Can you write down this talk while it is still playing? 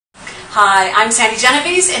Hi, I'm Sandy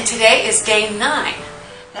Genovese, and today is day 9.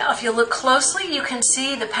 Now, if you look closely, you can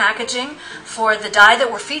see the packaging for the die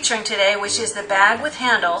that we're featuring today, which is the bag with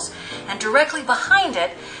handles, and directly behind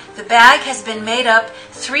it, the bag has been made up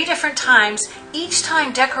 3 different times, each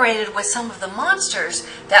time decorated with some of the monsters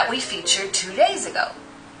that we featured 2 days ago.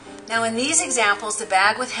 Now, in these examples, the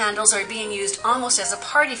bag with handles are being used almost as a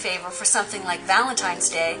party favor for something like Valentine's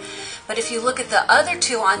Day. But if you look at the other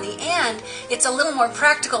 2 on the end, it's a little more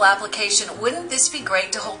practical application. Wouldn't this be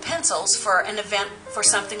great to hold pencils for an event for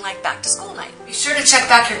something like back to school night? Be sure to check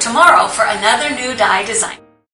back here tomorrow for another new die design.